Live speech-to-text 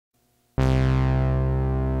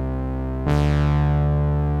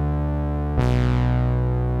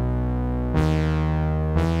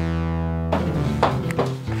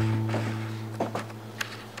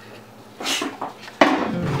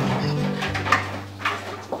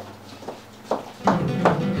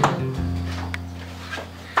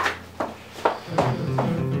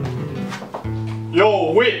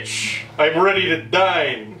I'm ready to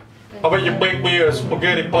dine. How about you make me a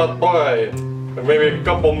spaghetti pot pie? And maybe a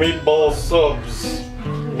couple meatball subs.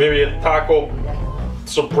 Maybe a taco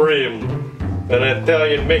supreme. And an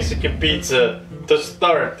Italian Mexican pizza to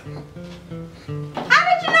start. How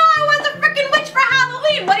did you know I was a freaking witch for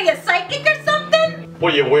Halloween? What are you, psychic or something?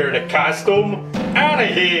 What, are you wearing a costume? Out of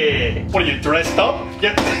here! What, are you dressed up?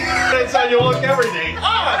 That's how you look every day.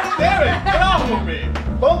 Ah, damn it! Get off of me!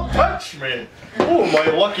 Don't touch me! Oh, my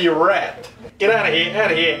lucky rat! Get out of here!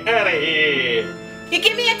 Out of here! Out of here! You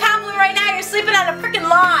give me a compliment right now, you're sleeping on a freaking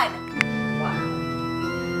lawn. Wow.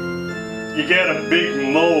 You got a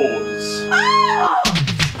big nose. Oh!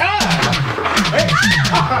 Ah! Hey!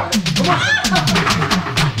 Ah! Come on!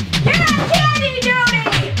 You're not candy, Judy!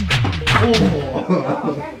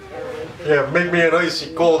 Oh. Yeah, make me an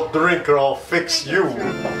icy cold drink or I'll fix you.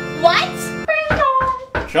 What?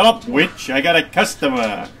 Shut up, witch. I got a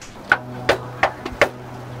customer.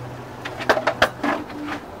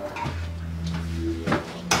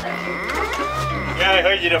 Yeah, I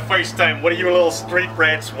heard you the first time. What do you little street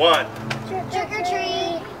rats want? Trick or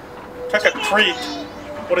treat. Trick or treat?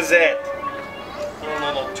 What is that?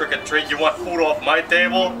 No, trick or treat. You want food off my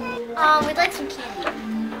table? We'd like some candy.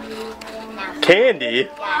 Candy?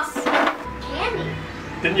 Yes. Candy.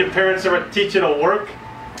 Didn't your parents ever teach you to work?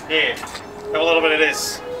 Yeah, have a little bit of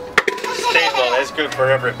this. Staple, that's good for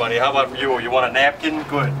everybody. How about you? You want a napkin?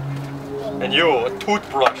 Good. And you, a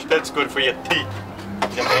toothbrush. That's good for your teeth.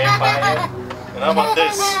 You vampire. And how about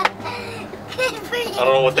this? I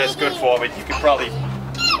don't know what that's good for, but you could probably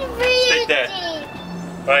take that.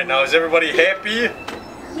 Alright, now is everybody happy?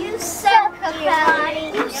 You suck,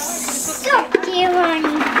 Giovanni. You suck,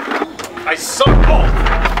 Giovanni. I suck both!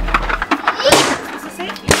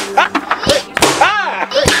 Ah!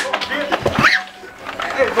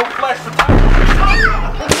 Hey, don't flash the time!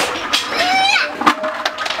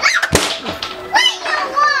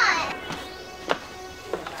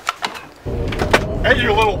 Hey,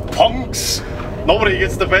 you little punks! Nobody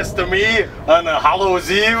gets the best of me on Hallows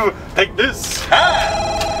Eve. Take this! Ah!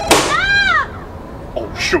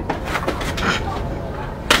 Oh, shoot!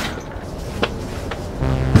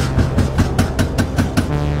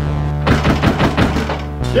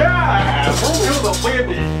 Yeah! Bring you the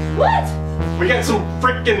baby! What? We got some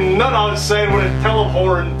freaking nut outside with a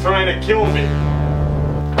telehorn trying to kill me.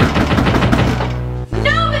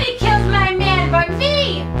 Nobody kills my man but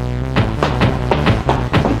me!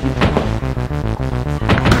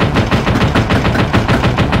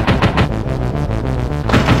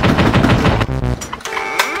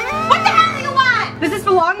 What the hell do you want? Does this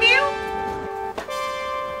belong to you?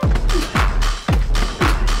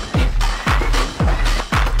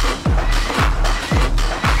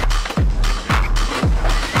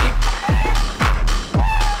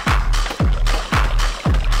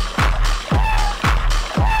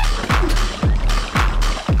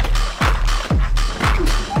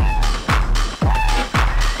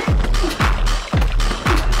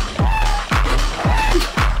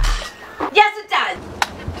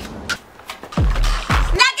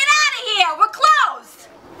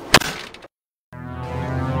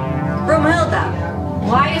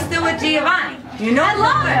 Why are you still with Giovanni? You know I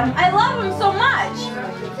love him. I love him so much.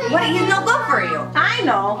 What? He's no good for you. I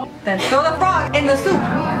know. Then throw the frog in the soup.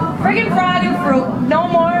 Friggin' frog and fruit. No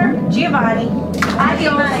more Giovanni.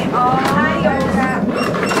 Adios. Adios.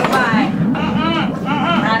 Goodbye.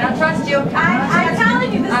 I don't trust you. I'm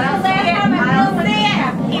telling you, this is the last time I don't see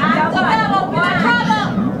it. I'm trouble. We're trouble.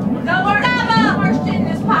 No more trouble. We're shit in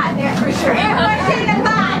this pot. There for sure. We're shit in the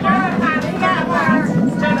pot.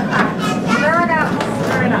 Stir the pot. Stir it up.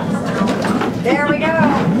 Stir it up. There we go.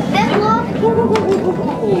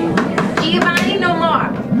 Giovanni, no more.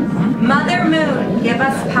 Mother Moon, give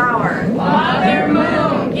us power. Mother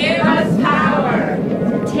Moon, give us power.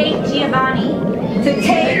 To take Giovanni. To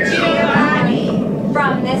take Giovanni.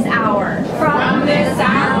 From this hour. From this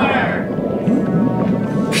hour.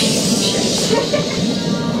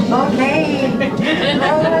 Okay.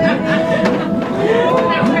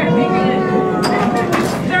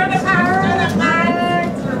 Stir the power.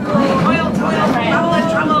 Oil, trouble and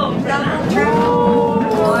trouble.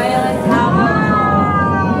 Oil and trouble.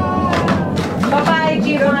 Bye-bye,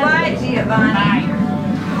 Giovanni. Bye, Giovanni.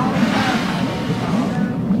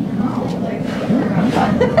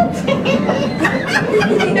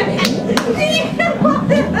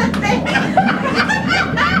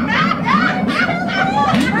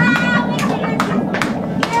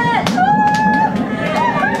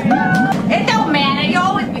 It don't matter. You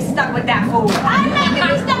always be stuck with that food. I'm not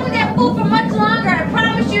gonna be stuck with that food for much longer. I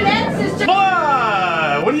promise you that, sister.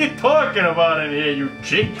 What are you talking about in here, you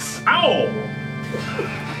chicks? Ow!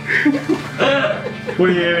 What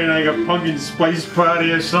are you having, like a pumpkin spice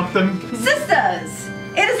party or something? Sisters,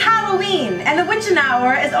 it is Halloween and the witching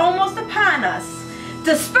hour is almost upon us.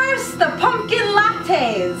 Disperse the pumpkin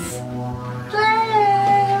lattes.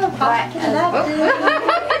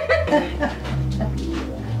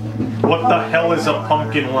 What the hell is a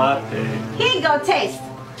pumpkin latte? Here you go, taste.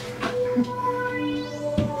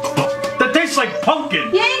 That tastes like pumpkin!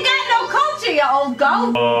 You ain't got no culture, you old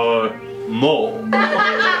goat. No.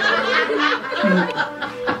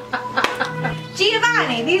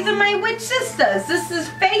 Giovanni, these are my witch sisters. This is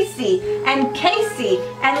Facey and Casey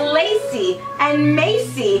and Lacey and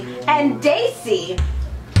Macy and Daisy.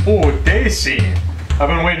 Oh, Daisy. I've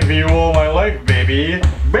been waiting for you all my life, baby.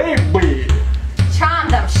 Baby!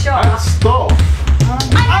 Charmed, I'm sure. Hot stuff.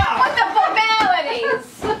 With the formalities.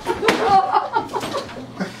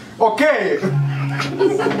 Okay. A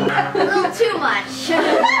little too much.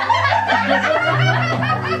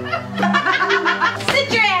 Sit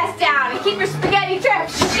your ass down and keep your spaghetti trap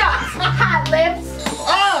shut. Hot lips.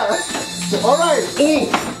 Alright.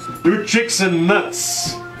 You chicks and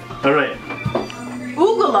nuts. Alright.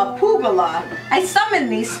 Oogala poogala. I summon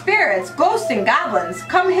these spirits, ghosts and goblins.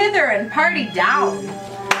 Come hither and party down.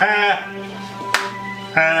 Ha.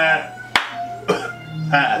 Ha.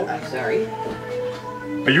 Ha. I'm sorry.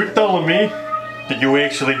 Are you telling me that you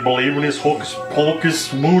actually believe in this hocus pocus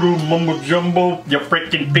voodoo mumbo jumbo, you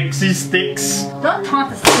freaking pixie sticks? Don't taunt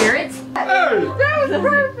the spirits. Hey! That was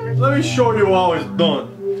perfect. Let me show you how it's done.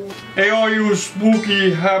 Hey, all you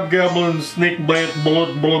spooky hobgoblin snake blood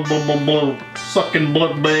sucking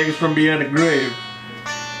blood bags from behind the grave.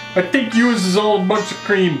 I think yours is all a bunch of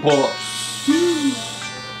cream puffs.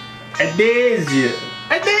 I dares you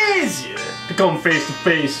to come face to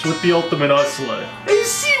face with the ultimate hustler and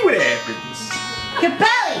see what happens.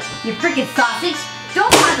 Capelli, you freaking sausage.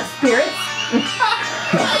 Don't taunt the spirits.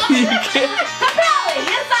 Capelli,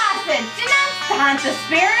 you sausage. Do not taunt the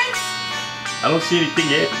spirits. I don't see anything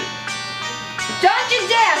happening. Don't you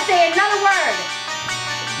dare say another word.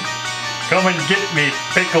 Come and get me,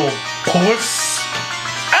 pickle puss.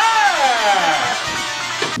 Ah!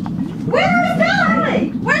 Where is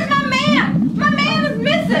Ellie? Where's my man? My man is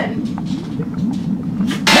missing.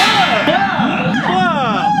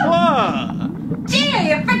 Gee,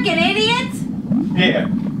 you freaking idiot. Yeah,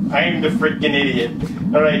 I'm the freaking idiot.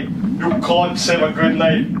 Alright, you cunts have a good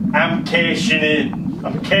night. I'm cashing in.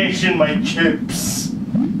 I'm cashing my chips.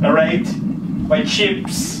 Alright? My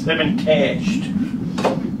chips have been cashed.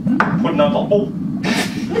 Putting out the oh.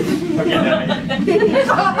 Okay, now.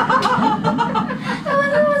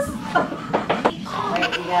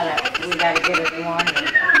 We gotta get it along.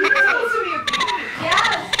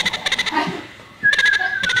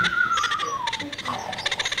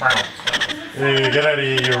 Hey, get out of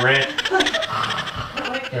here, you rat.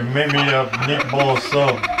 And make me a meatball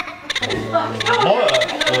sub.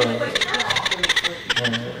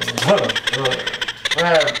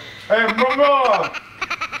 Hey, Bruno!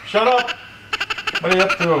 Shut up! What are you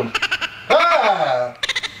up to? Ah!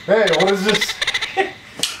 Hey, what is this?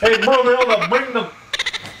 Hey, Brunhilda,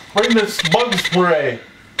 bring this bug spray.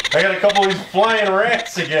 I got a couple of these flying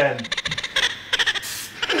rats again.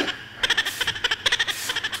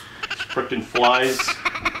 Frickin' flies.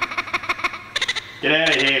 Get out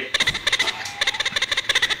of here.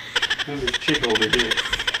 There's this chick over here.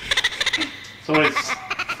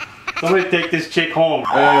 Somebody take this chick home.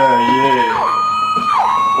 Yeah.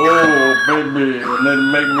 Oh, baby. And then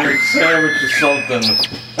make me a sandwich or something.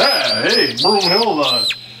 Ah, hey, Broomhilda.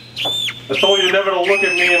 I told you never to look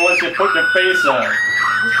at me unless you put your face on.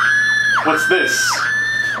 What's this?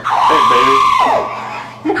 Hey, baby.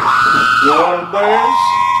 You wanna dance?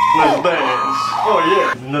 Let's dance. Oh,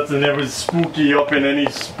 yeah. Nothing ever spooky up in any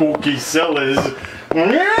spooky cellars.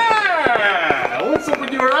 Yeah! What's up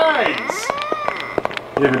with your eyes?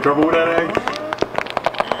 You having trouble with that egg?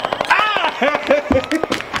 Ah!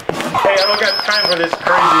 Hey, I don't got time for this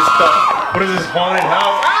crazy stuff. What is this haunted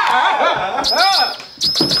house?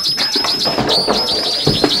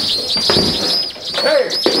 Hey!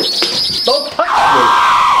 Don't touch me!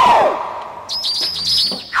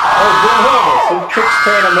 Oh, good hell! Some chick's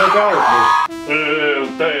trying to make out with me.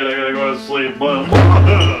 I'm tired, I gotta go to sleep.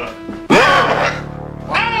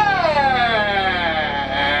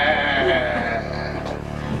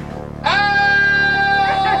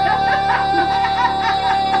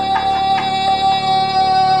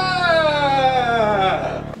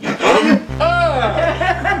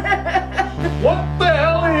 What the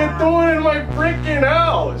hell are you doing in my freaking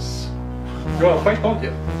house? You wanna fight, don't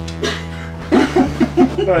you?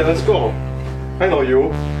 Alright, let's go. I know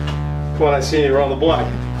you. Come on, I see you around the block.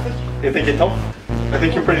 You think you're tough? I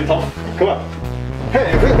think you're pretty tall. Come on.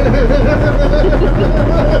 Hey.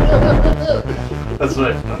 That's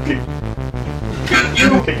right.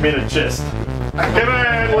 Kick me in the chest. Come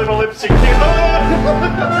on, little lipstick kid.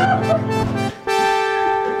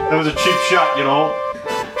 That was a cheap shot, you know.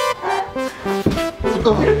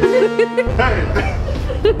 Hey,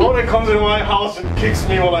 Mona comes into my house and kicks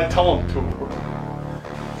me when I tell him to.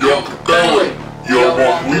 Young Billy, you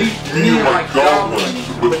want me and my goblins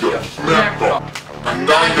with your snack up. And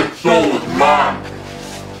now your soul is mine.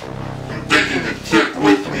 I'm taking the chick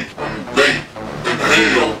with me and vape and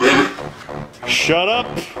hail, baby. Shut up.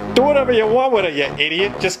 Do whatever you want with it, you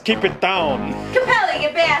idiot. Just keep it down. Capelli, you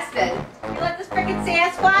bastard. You let this frickin'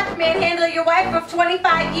 Sasquatch manhandle your wife for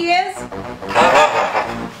 25 years?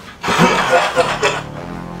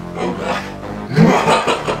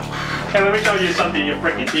 Hey, let me tell you something, you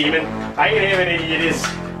freaking demon. I ain't having any of this.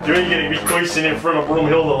 You ain't gonna be coasting in front of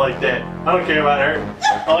Broomhilda like that. I don't care about her.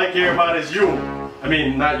 All I care about is you. I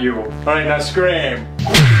mean, not you. Alright, now scram.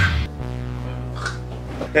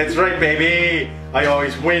 That's right, baby. I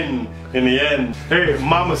always win in the end. Hey,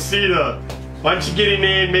 Mamacita, why don't you get in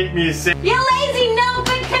there and make me a sandwich? You lazy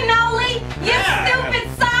no-good cannoli! You stupid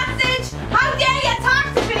sausage! How dare you talk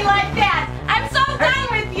to me like that? I'm so done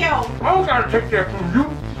with you! I'm gonna take that from you.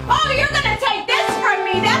 Oh, you're gonna take this from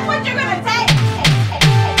me! That's what you're gonna take!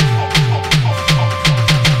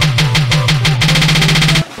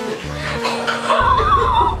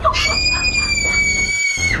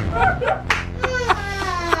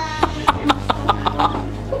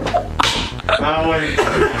 Now wait.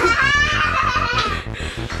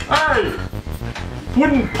 Hey!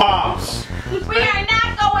 Wooden Pops! We are not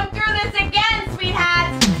going through this again,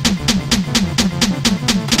 sweetheart!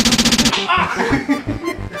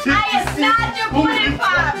 I am not your Wooden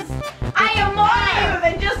Pops! I am more to you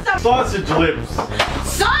than just some Sausage lips!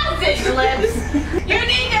 sausage lips! You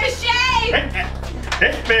need to shave!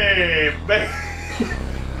 Hey, babe!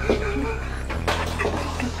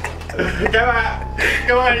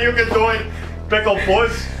 Come on, you can do it, pickle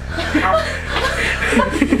puss.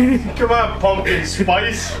 Come on, pumpkin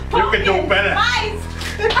spice. You can do better. Spice.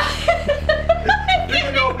 You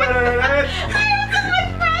can do better than that. I have so much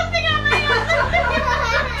frosting on my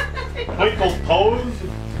Twinkle toes.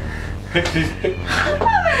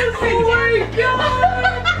 Oh my god!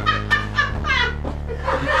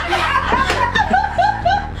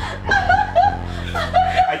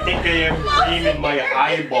 I think I have cream in my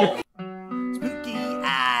eyeball. Spooky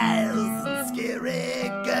eyes and scary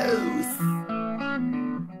ghosts,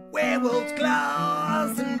 werewolves'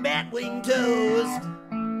 claws and batwing toes,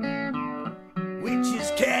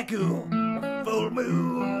 witches cackle, full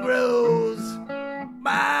moon grows,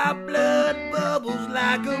 my blood bubbles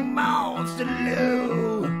like a monster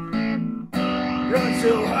low, run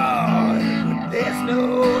so hard but there's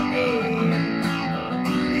no end,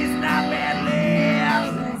 this nightmare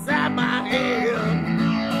lives inside my head.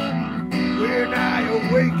 When I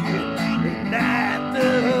awaken at the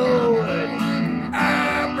Lord, I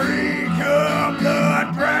become the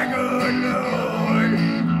Dragon Lord.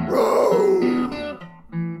 Whoa!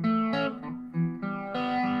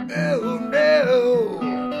 Oh no!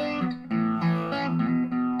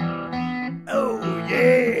 Oh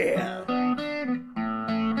yeah!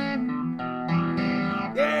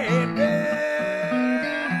 Yeah!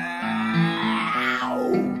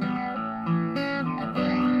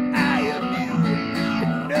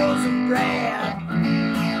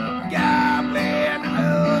 Goblin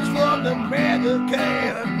hose from the mega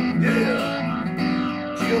can,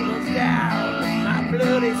 yeah. Chills down my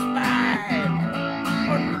bloody spine.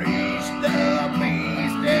 Unleash the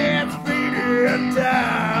beast that's feeding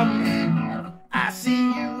time. I see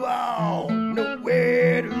you all,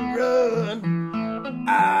 nowhere to run.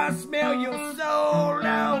 I smell your soul,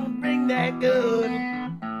 don't bring that gun.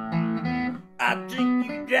 I drink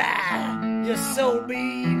you dry, your soul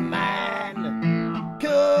be mine.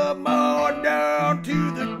 Come on down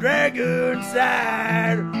to the dragon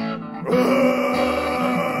side. Oh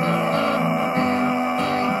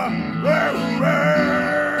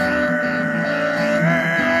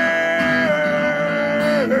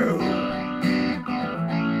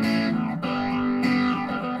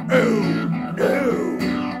no!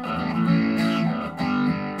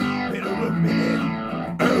 Wait a minute.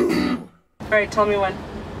 Oh. All right, tell me when.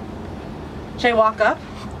 Should I walk up?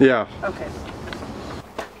 Yeah. Okay.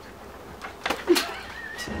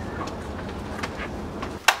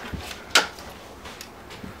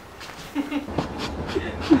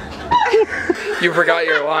 You forgot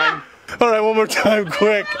your line. All right, one more time,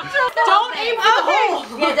 quick. Don't aim for the hole.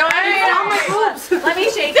 Yeah, don't aim for the hole. Let me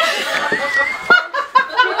shake it.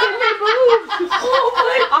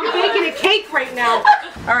 I'm baking a cake right now.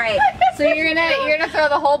 All right. So you're gonna throw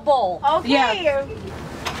the whole bowl. Okay. Yeah.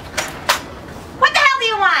 What the hell do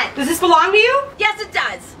you want? Does this belong to you? Yes, it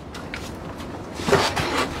does.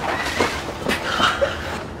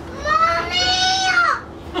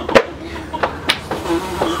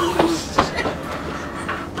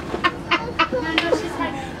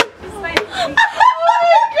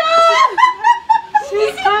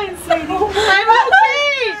 She's fine, sweetie. I'm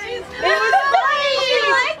okay. It was funny. She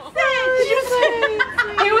likes it.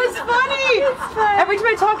 It was funny. Every time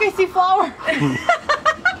I talk, I see flour.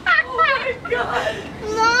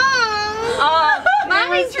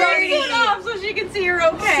 Mommy's dirty. It off so she can see you're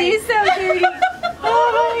okay. She's so dirty.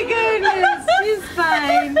 Oh my goodness. She's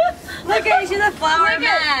fine. Look at her. She's a flower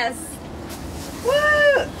mess. Woo!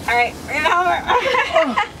 All right. We're gonna help her.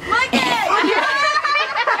 Look at it.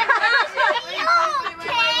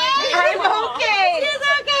 I'm okay. She's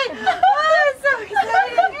okay. Oh, I'm so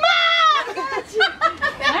excited.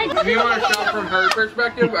 If you want to show from her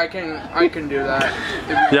perspective, I can do that.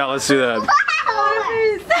 Yeah, let's do that.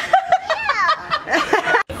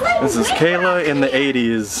 This is Kayla in the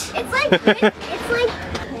 80s. It's like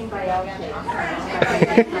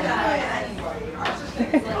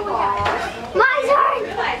my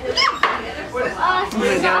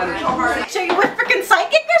turn. So you were freaking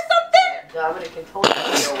psychic or something?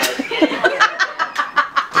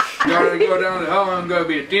 Gotta go down to hell and I'm gonna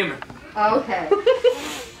be a demon. Okay.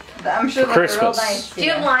 I'm sure that's real Christmas. nice. Do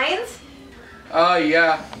you have lines?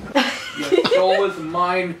 Yeah. Your soul is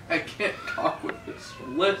mine. I can't talk with this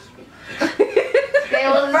lisp. They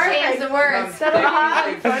will change the words.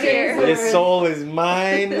 His soul is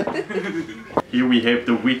mine. Here we have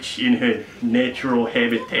the witch in her natural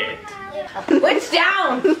habitat. Witch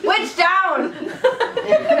down! Witch down!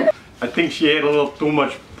 I think she ate a little too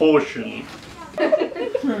much potion.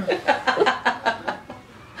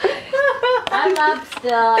 I'm up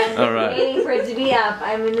still. I'm All right. waiting for it to be up.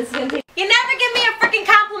 I mean, this is gonna take. You never give me a freaking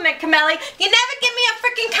compliment, Camelli. You never give me a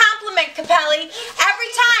freaking compliment, Capelli.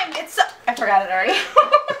 Every time it's so I forgot it already.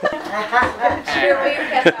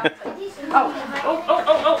 Oh.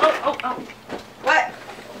 What?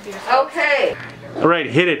 Okay. All right,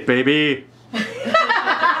 hit it, baby. Still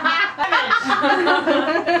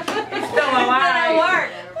alive.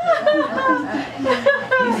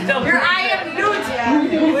 Your eye of newt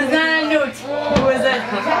was not a newt. Who was it?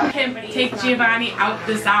 Him take Giovanni out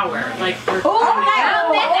this hour. Like for Oh my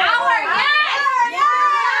Out this hour,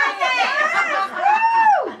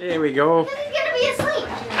 yes! There we go. He's gonna be asleep.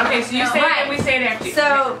 okay, so you say it and we say it after you.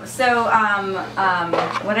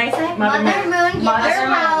 What did I say? Mother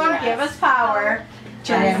Moon, give us power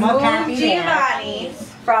to remove Giovanni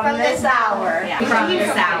from this hour. From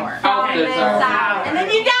this hour. Out this hour. And then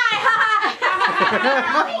you die.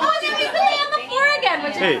 Oh, then we play on the floor again,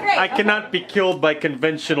 which is Hey, great. I cannot be killed by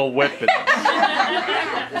conventional weapons.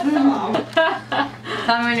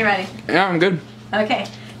 Tell me when you're ready. Yeah, I'm good. Okay.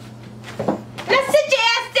 Now sit your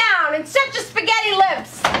ass down and shut your spaghetti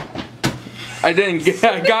lips. I didn't get.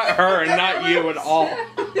 I got her and not you at all. And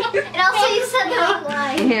also you said the wrong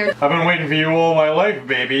line. Here. I've been waiting for you all my life,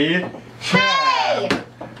 baby. Hey!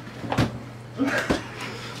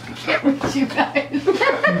 You guys.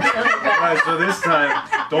 Alright, so this time,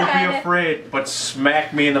 don't be afraid, but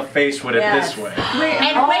smack me in the face with it this way.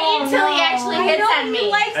 And wait until he actually hits on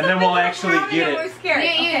me. And then we'll actually get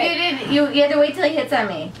it. You had to wait till he hits on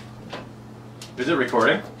me. Is it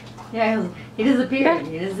recording? Yeah, he disappeared.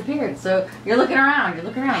 He disappeared. So you're looking around. You're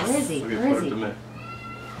looking around. Where is he? Let me Where is put it to he? me.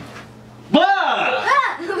 Blah!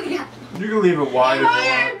 Ah! You can leave it wide if you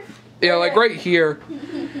want. Yeah, like right here.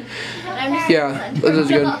 Yeah, this is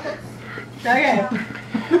good. Okay.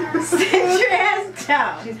 Sit your ass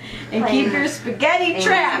down and keep your spaghetti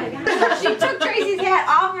trap. She took Tracy's hat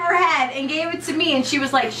off of her head and gave it to me, and she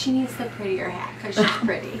was like, she needs the prettier hat because she's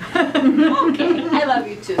pretty. Okay, I love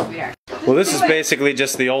you too, sweetheart. Well, this is basically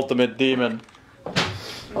just the ultimate demon.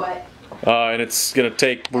 What? And it's gonna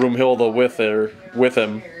take Broomhilda with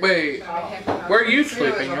him. Wait, where are you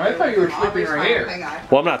sleeping? I thought you were sleeping right here.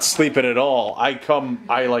 Well, I'm not sleeping at all. I come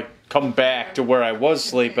back to where I was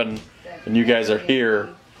sleeping, and you guys are here.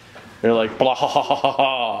 You're like blah ha ha ha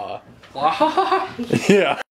ha. Blah. Yeah.